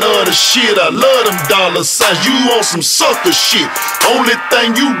about that other shit. I love them dollar signs. You want some sucker shit. Only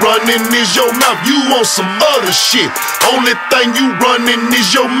thing you running is your mouth. You want some other shit. Only thing you running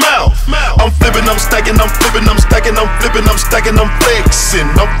is your mouth. I'm flipping, I'm stacking, I'm flipping, I'm stacking, I'm flipping, I'm stacking, I'm flexing.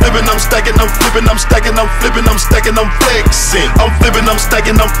 I'm flipping, I'm stacking, I'm flipping, I'm stacking, I'm flipping, I'm stacking, I'm flexing. I'm flipping, I'm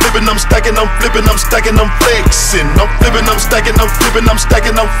stacking, I'm flipping, I'm stacking, I'm flipping, I'm stacking, I'm flexing. I'm flipping, I'm stacking, I'm flipping, I'm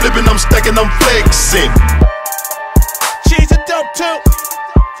stacking, I'm flipping, I'm stacking, I'm flexing. Cheese and dope too.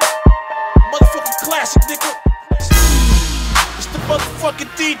 Motherfucking classic, nigga. It's the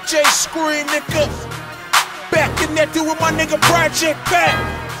motherfucking DJ Scream, nigga. Back in there doing my nigga Project Pat.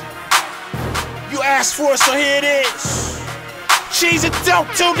 You asked for it, so here it is. Cheese and dope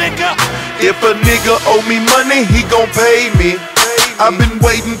too, nigga. If a nigga owe me money, he gon' pay me. I've been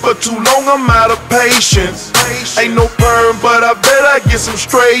waiting for too long, I'm out of patience. Ain't no perm, but I bet I get some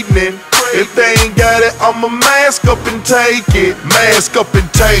straightening. If they ain't got it, I'ma mask up and take it. Mask up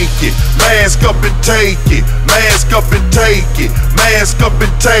and take it. Mask up and take it. Mask up and take it. Mask up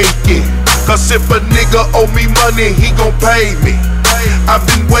and take it. Cause if a nigga owe me money, he gon' pay me. I've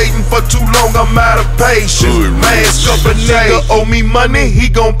been waiting for too long, I'm out of patience. Mask up, a nigga owe me money, he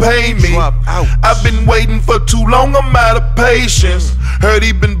gon' pay me. I've been waiting for too long, I'm out of patience. Heard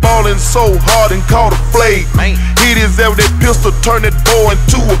he been ballin' so hard and caught a flake. Hit his ass with that pistol, turn that boy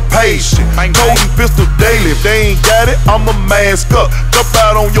into a patient. Told him pistol daily, if they ain't got it, I'ma mask up. Jump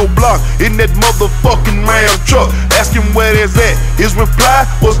out on your block in that motherfucking Ram truck. Ask him where that's at. His reply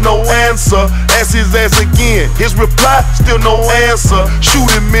was no answer. Ask his ass again. His reply, still no answer. Shoot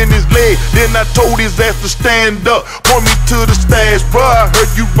him in his leg, then I told his ass to stand up. Point me to the stash, bruh, I heard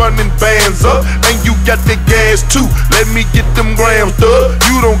you running bands up. And you got that gas too, let me get them grams, thug.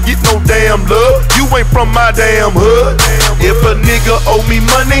 You don't get no damn love, you ain't from my damn hood. If a nigga owe me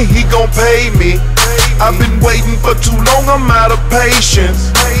money, he gon' pay me. I've been waiting for too long, I'm out of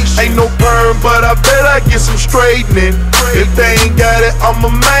patience. Ain't no perm, but I bet I get some straightening. If they ain't got it, I'ma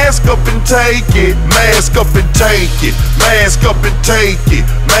mask up and take it. Mask up and take it. Mask up and take it.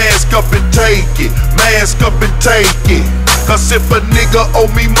 Mask up and take it. Mask up and take it. Cause if a nigga owe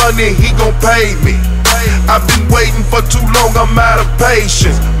me money, he gon' pay me. I've been waiting for too long, I'm out of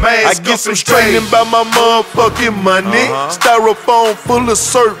patience. I get some straightening by my motherfucking money. Styrofoam full of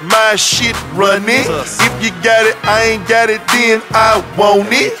syrup, my shit running. If you got it, I ain't got it, then I want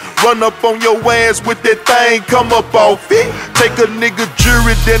it. Run up on your ass with that thing, come up off it. Take a nigga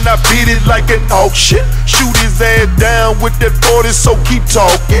jury, then I beat it like an auction. Shoot his ass down with that 40, so keep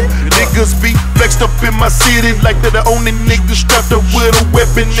talking. Niggas be flexed up in my city like they're the only niggas strapped up with a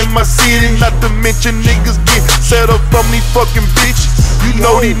weapon in my city. Not to mention niggas get set up from these fucking bitches. You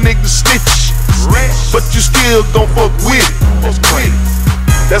know these niggas snitch, but you still gon' fuck with it.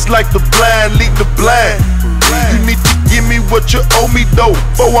 That's like the blind lead the blind. You need to give me what you owe me though,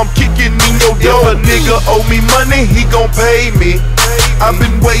 before I'm kicking in your door. If a nigga owe me money, he gon' pay me. I've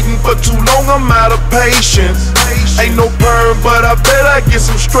been waiting for too long, I'm out of patience. Ain't no perm, but I bet I get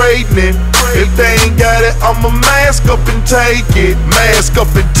some straightening. If they ain't got it, I'ma mask up and take it. Mask up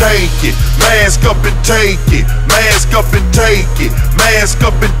and take it. Mask up and take it. Mask up and take it. Mask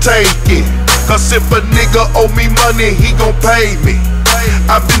up and take it. Cause if a nigga owe me money, he gon' pay me.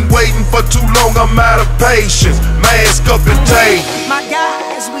 I've been waiting for too long, I'm out of patience. Mask up and take it. My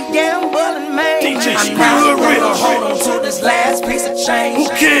guys, we gamble and make. I'm not gonna hold on to this last piece of change.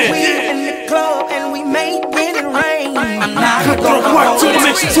 We in the club and we make it rain. I'm not gonna hold on to this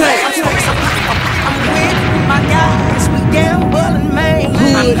last piece of change. I'm with my guys, we gamble and make.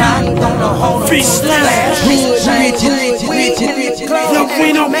 I'm not gonna hold on to this last piece of change. We in the club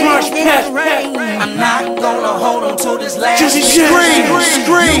and we make it rain. I'm not gonna hold on to this last piece of change.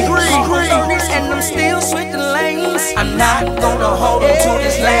 And I'm still switching lanes. I'm not gonna hold on to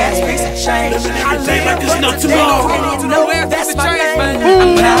this last piece of change. I live like there's no tomorrow. And you know that's my name.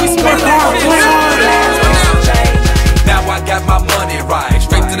 I'm not gonna hold on to this last piece of change. Now I got my money right.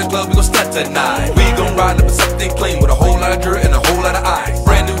 Straight to the club, we gon' stunt tonight. We gon' ride up with something clean with a whole lot of dirt and a whole lot of ice.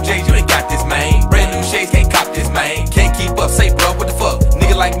 Brand new J's, you ain't got this, man. Brand new shades, can't cop this, man. Can't keep up, say bro, what the fuck?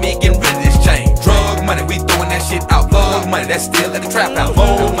 Nigga like me getting rid of this chain. Drug money, we throwing that shit out. Plug money, that's still at the trap house.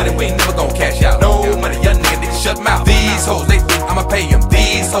 More money, we ain't never gon' cash out. No money, young nigga need to shut mouth. These hoes, they think I'ma pay them.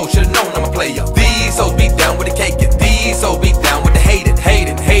 These hoes should've known I'ma play them. These hoes be down with the caking. These hoes be down with the hating.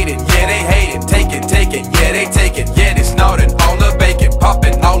 Yeah, they hating. Taking, yeah, they taking. Yeah, they snorting all the bacon.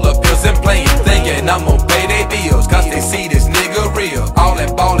 Popping all the pills and playing. Thinking I'm gon' pay their bills. Cause they see this nigga real. All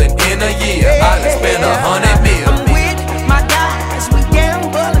that ballin' in a year. I done spent 100 mil. I'm with my guys, we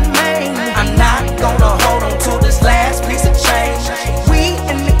gamble and make. I'm not gonna hold on to this last piece of change. We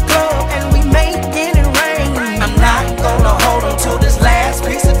in the club and we make it rain. I'm not gonna hold on to this last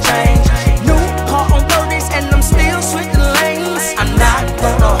piece of change. New car on 30s and I'm still switching lanes. I'm not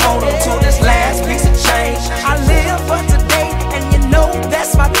gonna hold on to this last piece of change. I live for today and you know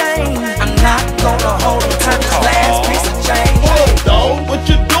that's my thing. I'm not gonna hold on to this last piece of change. Whoa, dawg, what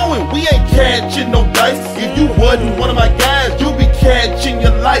you doing? We ain't catching no dice. If you wasn't one of my guys, you be catching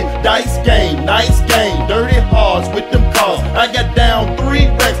your life. Dice game, nice game, dirty hearts with them cars. I got down 3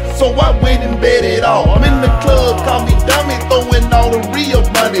 racks, so I went and bet it all. I'm in the club, call me dummy, throwing all the real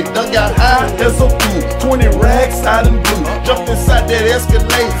money. Done got high as a fool, 20 racks out in blue. Jumped inside that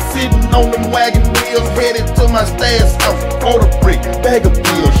Escalade, sitting on them wagon wheels, headed to my stash house. Quarter brick, bag of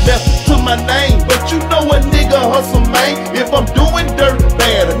bills, left to my name. But you know a nigga hustle, man. If I'm doing dirt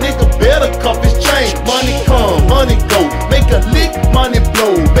bad, a nigga better cuff his chain. Money come, money go, make a lick, money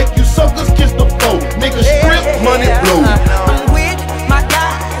blow. Make you suckers kiss the floor, nigga strip, money blow. I'm with my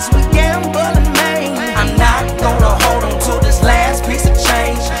guys, we gamble and make. I'm not gonna hold on to this last piece of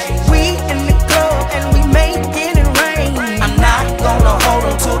change. We in the club and we make it rain. I'm not gonna hold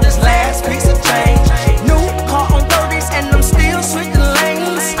on to this last piece of change. New car on 30s and I'm still switching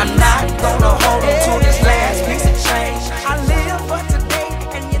lanes. I'm not gonna hold on to this last piece of change. I live for today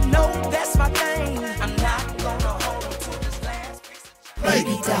and you know that's my thing. I'm not gonna hold on to this last piece of change.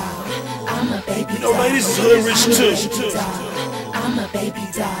 Baby doll, I'm a baby doll. You know, ladies is hood rich too. I'm a baby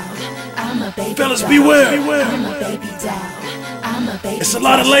doll. I'm a baby doll. Fellas, beware. I'm a baby doll. I'm a baby. It's a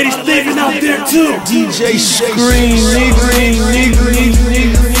lot of ladies thieving out there too. DJ Scream,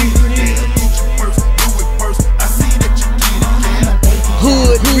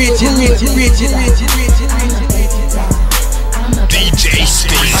 Hood, rich. DJ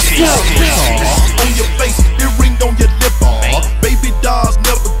Scream. On your face, earring on your lip. Baby dolls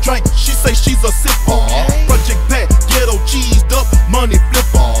never drink. She say she's a sipper. Project Pat, ghetto cheesed up, money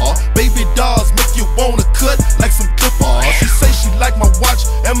flipper. Baby dolls make you wanna cut like some clippers. She say she like my watch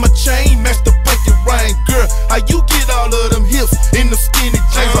and my chain match the pinky ring. Girl, how you get all of them hips in the skinny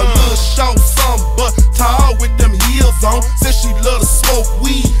jeans? A little short, some but tall with them heels on. Said she love to smoke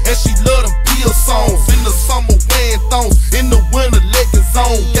weed and she love them peel songs. In the summer wearing thongs, in the winter leggings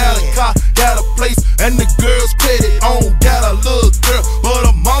on. Got a car, got a place, and the girls credit on. Got a little girl, but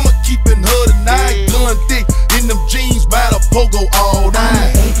her mama keeping her tonight. Gun thick in them jeans, by the pogo all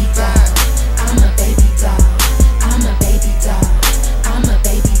night. I'm a baby doll. I'm a baby doll. I'm a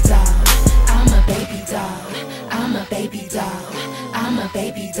baby doll. I'm a baby doll. I'm a baby doll. I'm a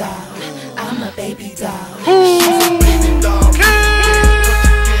baby doll. I'm a baby doll. She's a baby doll.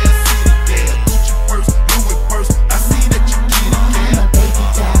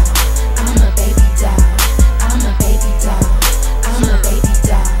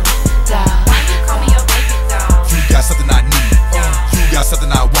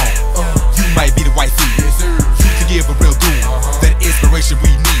 Something I want. You might be the wifey. You can give a real dude that inspiration we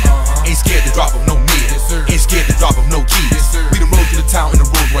need. Ain't scared to drop him no mid. Ain't scared to drop him no keys. We done rode to the top.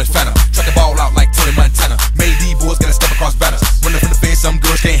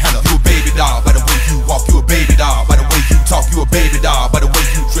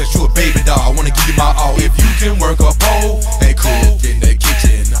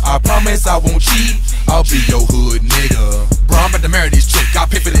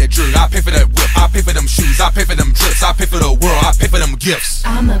 I pay for them trips, I pay for the world, I pay for them gifts.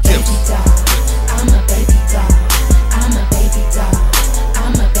 I'm a baby doll, I'm a baby doll, I'm a baby doll,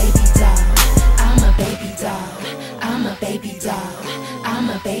 I'm a baby doll, I'm a baby doll, I'm a baby doll, I'm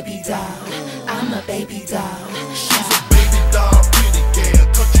a baby doll, I'm a baby doll. She's a baby doll, pretty girl,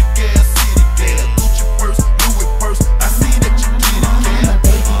 country girl, city girl, Gucci purse, Louis purse. I see that you get it, girl. I'm a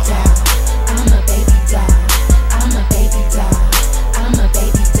baby doll, I'm a baby doll, I'm a baby doll, I'm a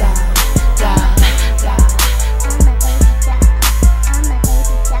baby doll, doll, doll.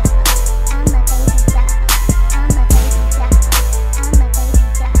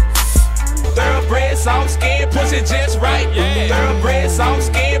 Thoroughbred, soft skin, pussy just right. Thoroughbred, soft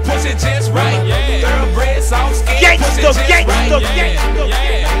skin, pussy just right. Thoroughbred, soft skin, pussy just right.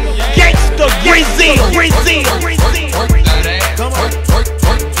 Gangsta, Brazil. Come on.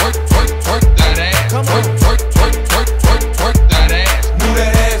 Come on. Move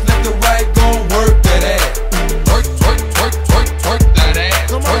that ass left to right, gon' work that ass. Work that ass.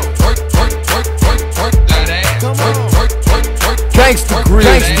 Come on. Work that ass. Come on. Gangsta Grill,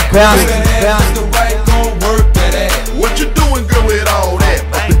 gangsta bounce. What you doing, girl, with all that?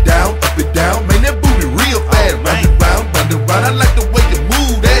 Up and down, man, that booty real fast. Round and round, I like the way you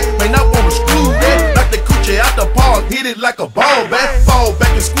move that. Man, I wanna screw that. Like the coochie out the park, hit it like a ball bat. Fall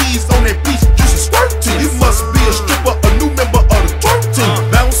back and squeeze on that piece, just a squirt to you. Must be a stripper, a new member of the twerk team.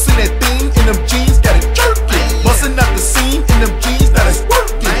 Bouncing that thing in them jeans, got it jerking. Busting out the scene in them jeans, that is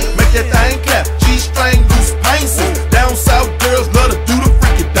working. Make that thing clap, G-string, loose peices. Down south girls love to do the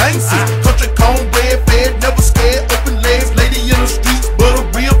freaking dances. Country cornbread, fed, never scared. Open legs, lady in the streets, but a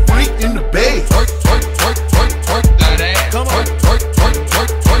real freak in the bed. That ass. Come on.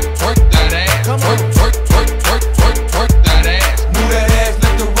 That ass. Come on. That ass. Move that ass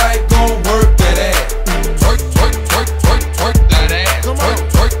left to right, gon' work that ass. That ass. Come on.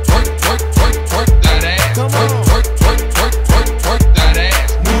 That ass. Come on. That ass.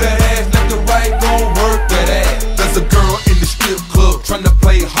 Move that ass left to right, gon' work that ass. There's a girl in the strip club tryna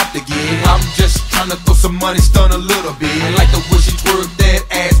play hot again. I'm just tryna throw some money, stun a little bit. Like the way she twerk that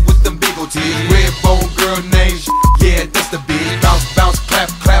ass with them big old titties. Red bone girl named yeah, that's the bitch. Bounce, bounce, clap,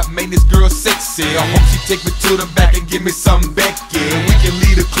 clap, make this girl sexy. I hope she take me to the back and give me something back, yeah. We can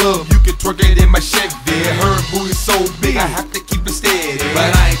leave the club, you can twerk it in my Chevy. Her booty so big, I have to keep it steady.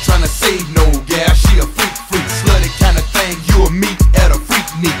 But I ain't tryna save no gal, she a freak, slutty kind of thing. You or me at a freak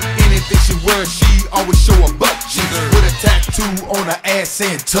meet. Anything she wears, she always show her butt cheeks. With a tattoo on her ass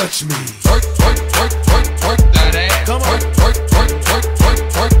saying touch me. Twerk that ass. Come on. Twerk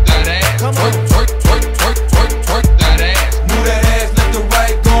that ass. Come on. Twerk that ass. Move that ass left to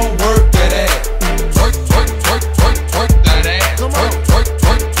right, gon' work that ass. Twerk that ass. Come on. Twerk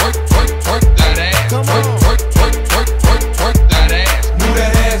that ass. Come on. Twerk that ass. Move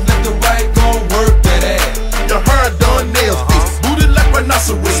that ass left to right, gon' work that ass. Your hair done, nails fixed, booty like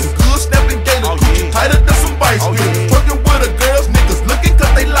rhinoceros. Good snapping gator, coochie tighter than some vice grips. Twerking with the girls, niggas looking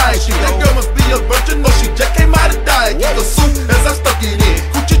cause they like shit. That girl must be a virgin, no, she just came out of diet. Kick a suit as I stuck it in,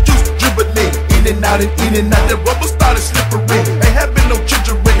 coochie juice dribbling. In and out, that rubber started slippery. Ain't having no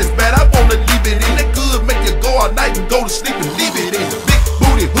ginger in it's bad, I wanna leave it in. That good make you go all night and go to sleep and leave it in. Big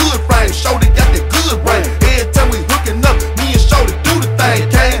booty, hood frame, shorty got that good brain. Every time we hooking up, me and shorty do the thing.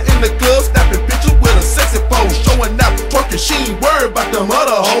 Came in the club, snapping pictures with a sexy pose. Showing out, twerking, she ain't worried about them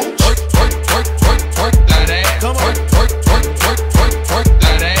other hoes. Twerk that ass. Come on. Twerk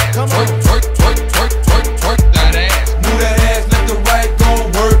that ass. Come on. Twerk that ass. Move that ass left to right, gon'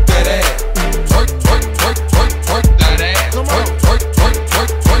 work that ass. Twerk that ass. Come on. Twerk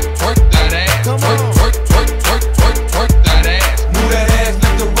that ass. Come on. Twerk that ass. Move that ass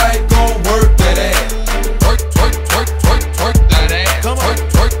left to right, gon' work that ass. Twerk that ass. Come on.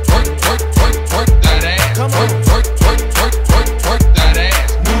 Twerk that ass. Come on. Twerk that ass.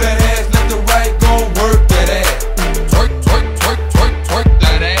 Move that ass left to right, gon' work that ass. Twerk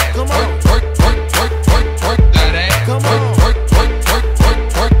that ass. Come on. Twerk that ass. Come on.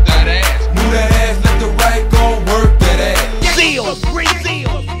 Twerk that ass. Move that ass left to right, gon' work that ass.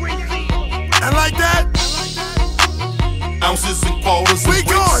 And like that, ounces and quarters and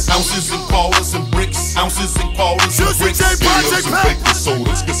bricks. Ounces and quarters and bricks. Ounces and quarters and bricks. Scales and baking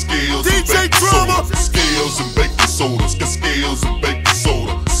sodas, get scales and baking soda. Scales and baking sodas, get scales and baking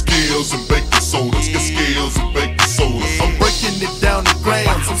soda. Scales and baking sodas, get scales and baking soda. I'm breaking it down to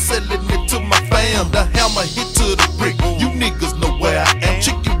grams, I'm selling it to my fam. The hammer hit to the brick, you niggas know where I am.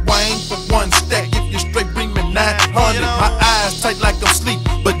 Chicken wing for one stack, if you straight bring me 900. My eyes tight like I'm sleep,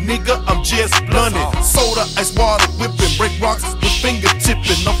 but nigga I'm just blunted. Soda, ice water whipping, break rocks with finger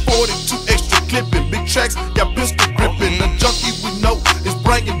tipping. I'm 42 extra clipping, big tracks got pistol gripping. The junkie we know is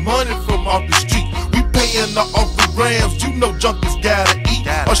bringing money from off the street. We paying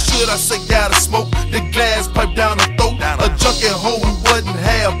I say gotta smoke? The glass pipe down the throat. A junkie hoe who wasn't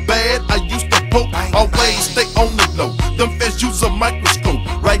half bad. I used to poke, always stay on the low. Them feds use a microscope.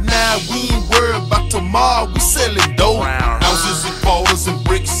 Right now we ain't worried about tomorrow. We selling dope. Ounces and quarters and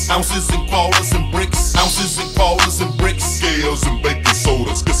bricks. Ounces and quarters and bricks. Ounces and quarters and bricks. Scales and baking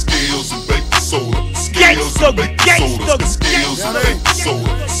sodas. Scales and baking soda. Scales and baking soda. Scales and baking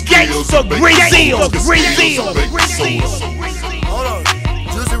soda. Scales and baking soda. Scales and baking soda. Hold on.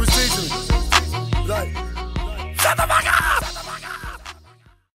 Juicy was teaching me. Like, shut the fuck up!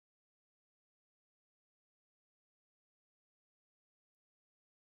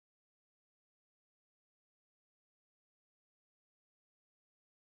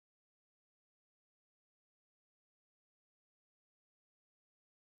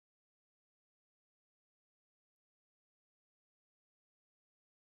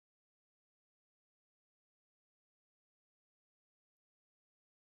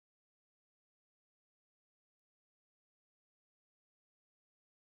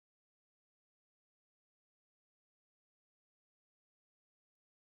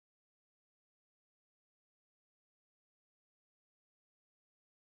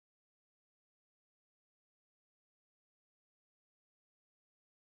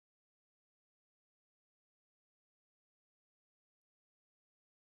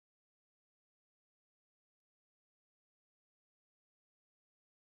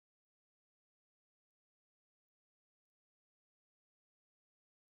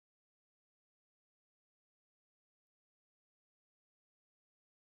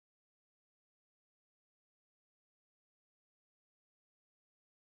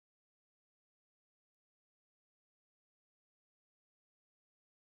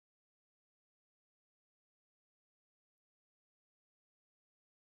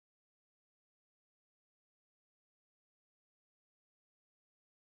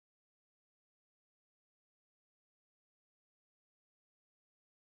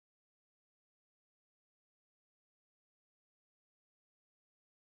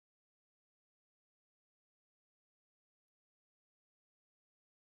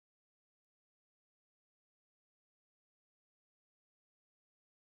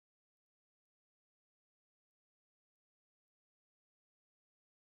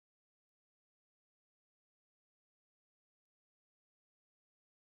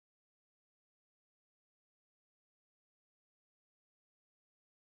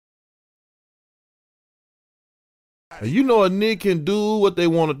 You know a nigga can do what they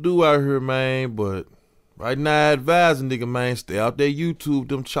want to do out here, man, but right now I advise a nigga, man, stay out there YouTube,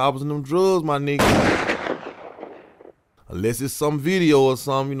 them choppers and them drugs, my nigga. Unless it's some video or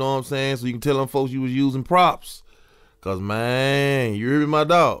something, you know what I'm saying, so you can tell them folks you was using props. Cause, man, you hear me, my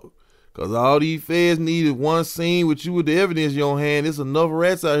dog? Cause all these feds needed one scene with you with the evidence in your hand. There's enough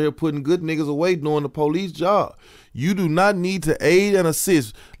rats out here putting good niggas away doing the police job. You do not need to aid and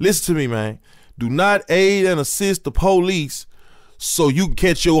assist. Listen to me, man. Do not aid and assist the police so you can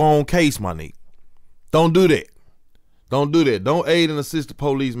catch your own case, my nigga. Don't do that. Don't do that. Don't aid and assist the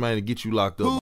police, man, to get you locked up.